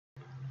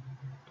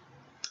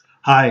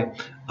Hi,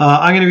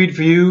 I'm going to read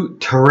for you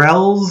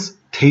Terell's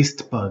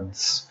Taste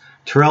Buds.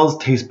 Terell's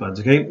Taste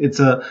Buds, okay? It's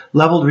a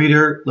leveled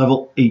reader,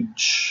 level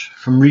H,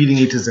 from reading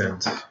A to Z.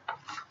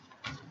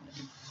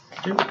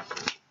 Okay.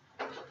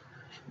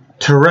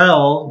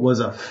 Terell was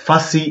a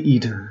fussy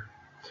eater.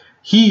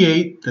 He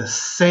ate the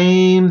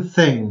same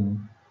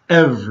thing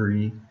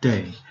every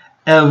day.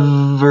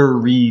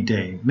 Every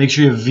day. Make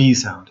sure you have V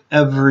sound.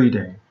 Every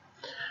day.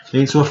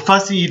 Okay, so a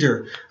fussy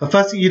eater. A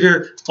fussy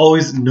eater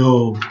always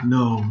no.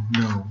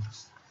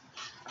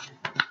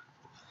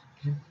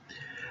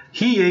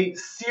 He ate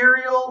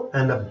cereal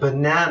and a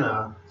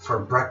banana for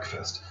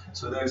breakfast.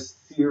 So there's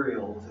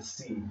cereal with a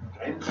C,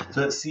 okay?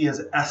 So that C has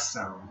an S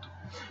sound.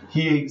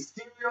 He ate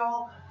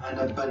cereal and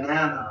a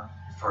banana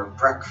for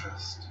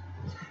breakfast.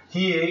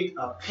 He ate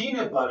a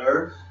peanut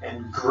butter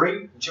and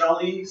grape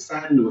jelly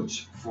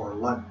sandwich for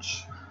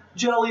lunch.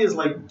 Jelly is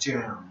like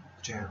jam,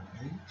 okay?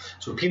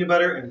 So peanut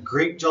butter and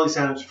grape jelly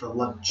sandwich for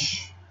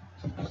lunch.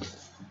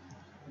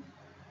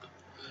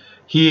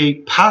 He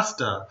ate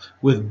pasta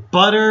with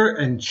butter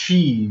and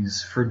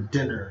cheese for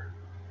dinner.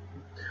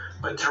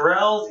 But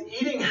Terell's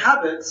eating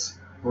habits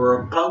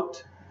were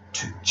about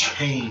to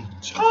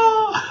change.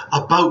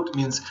 About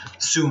means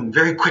soon,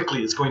 very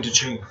quickly it's going to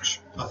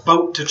change.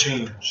 About to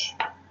change.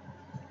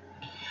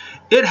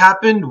 It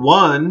happened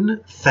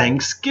one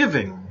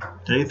Thanksgiving.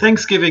 Okay?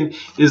 Thanksgiving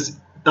is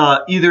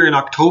either in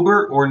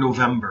October or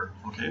November.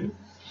 Okay?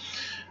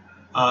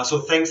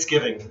 So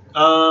Thanksgiving.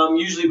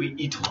 Usually we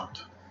eat a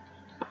lot.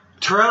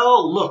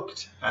 Terell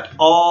looked at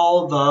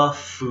all the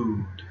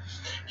food.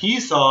 He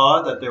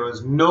saw that there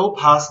was no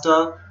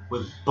pasta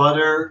with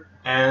butter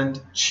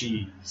and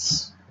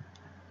cheese.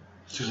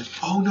 So he's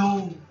like, oh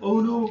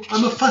no,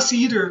 I'm a fussy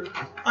eater.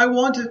 I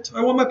want it.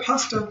 I want my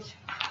pasta.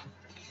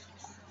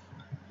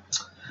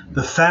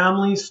 The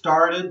family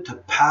started to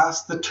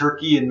pass the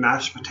turkey and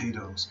mashed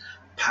potatoes.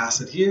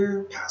 Pass it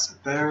here, pass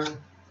it there.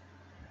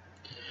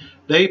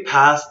 They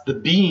passed the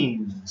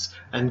beans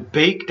and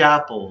baked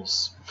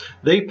apples.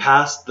 They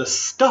passed the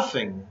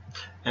stuffing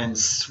and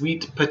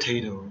sweet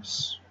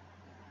potatoes.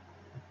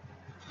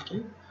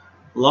 Okay.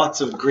 Lots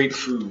of great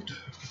food.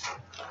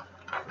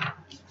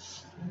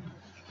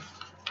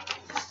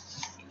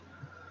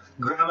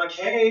 Grandma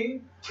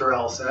Kay,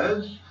 Terell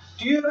said,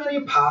 do you have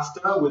any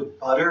pasta with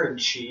butter and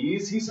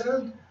cheese? He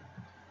said.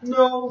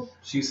 No,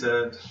 she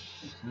said.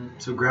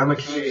 So Grandma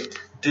Kay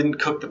didn't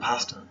cook the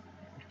pasta.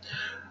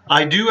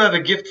 I do have a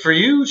gift for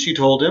you, she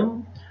told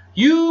him.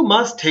 You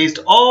must taste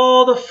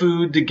all the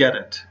food to get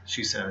it,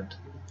 she said.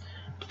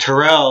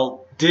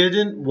 Terell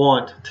didn't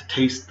want to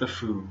taste the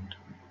food.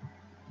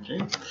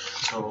 Okay,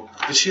 so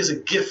but she has a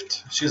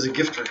gift. She has a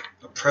gift,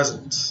 a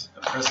present.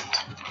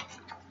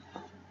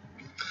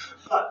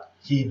 But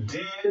he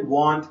did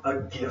want a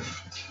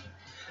gift.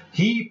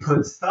 He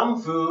put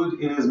some food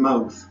in his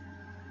mouth.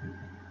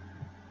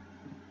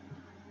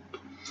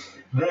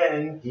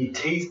 Then he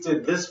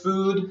tasted this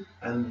food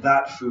and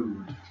that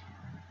food.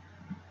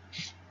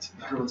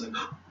 Everyone's like,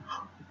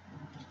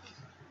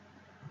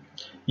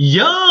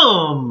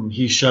 yum,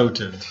 he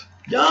shouted.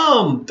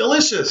 Yum,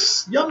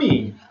 delicious,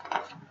 yummy.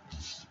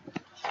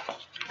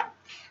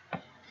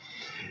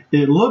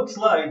 It looks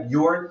like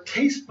your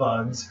taste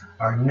buds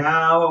are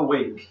now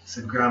awake,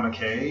 said Grandma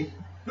Kay.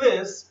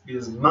 This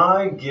is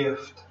my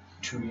gift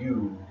to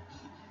you.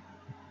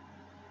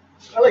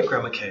 I like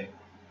Grandma Kay.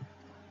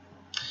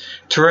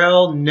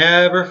 Terell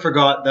never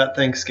forgot that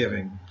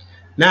Thanksgiving.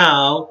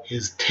 Now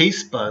his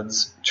taste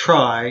buds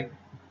try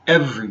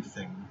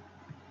everything.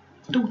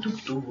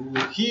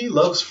 He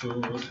loves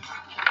food.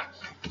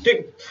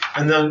 Okay,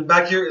 and then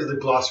back here is the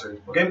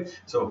glossary. Okay,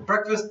 so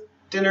breakfast,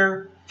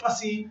 dinner,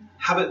 fussy,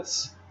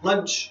 habits,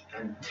 lunch,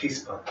 and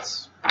taste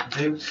buds.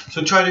 Okay,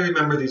 so try to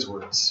remember these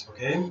words.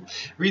 Okay,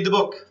 read the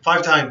book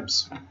 5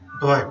 times.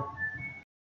 Bye-bye.